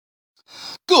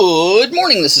Good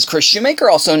morning, this is Chris Shoemaker,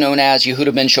 also known as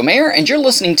Yehuda Ben Shomer, and you're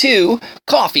listening to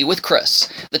Coffee with Chris,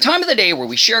 the time of the day where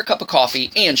we share a cup of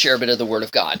coffee and share a bit of the Word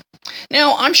of God.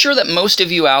 Now, I'm sure that most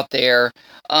of you out there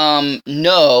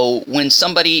know when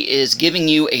somebody is giving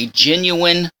you a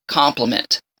genuine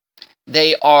compliment.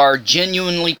 They are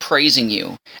genuinely praising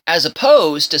you, as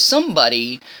opposed to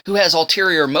somebody who has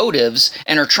ulterior motives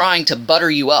and are trying to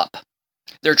butter you up.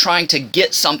 They're trying to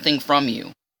get something from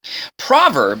you.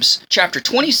 Proverbs chapter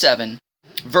 27,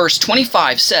 verse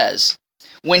 25 says,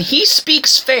 "When he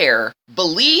speaks fair,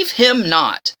 believe him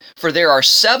not, for there are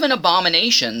 7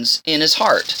 abominations in his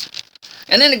heart."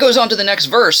 And then it goes on to the next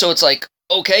verse, so it's like,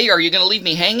 okay, are you going to leave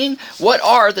me hanging? What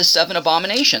are the 7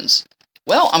 abominations?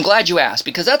 Well, I'm glad you asked,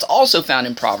 because that's also found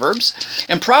in Proverbs.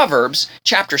 In Proverbs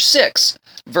chapter 6,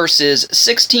 verses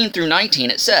 16 through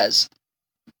 19, it says,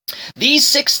 "These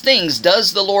 6 things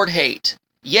does the Lord hate.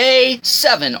 Yea,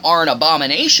 7 are an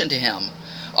abomination to him: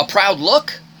 a proud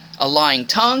look, a lying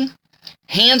tongue,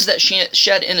 hands that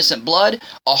shed innocent blood,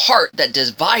 a heart that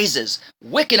devises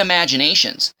wicked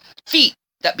imaginations, feet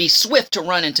that be swift to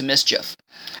run into mischief,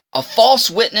 a false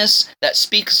witness that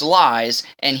speaks lies,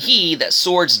 and he that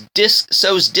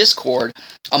sows discord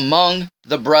among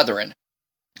the brethren."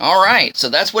 All right, so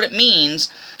that's what it means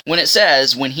when it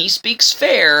says, "When he speaks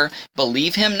fair,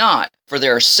 believe him not, for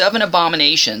there are 7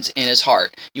 abominations in his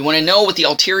heart." You want to know what the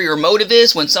ulterior motive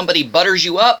is when somebody butters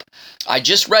you up? I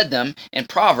just read them in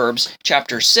Proverbs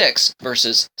chapter 6,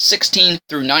 verses 16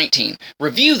 through 19.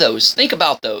 Review those, think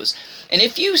about those. And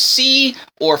if you see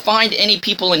or find any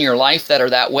people in your life that are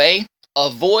that way,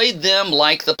 avoid them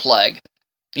like the plague.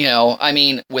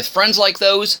 With friends like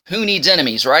those, who needs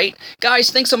enemies, right? Guys,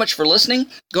 thanks so much for listening.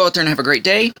 Go out there and have a great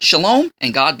day. Shalom,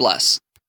 and God bless.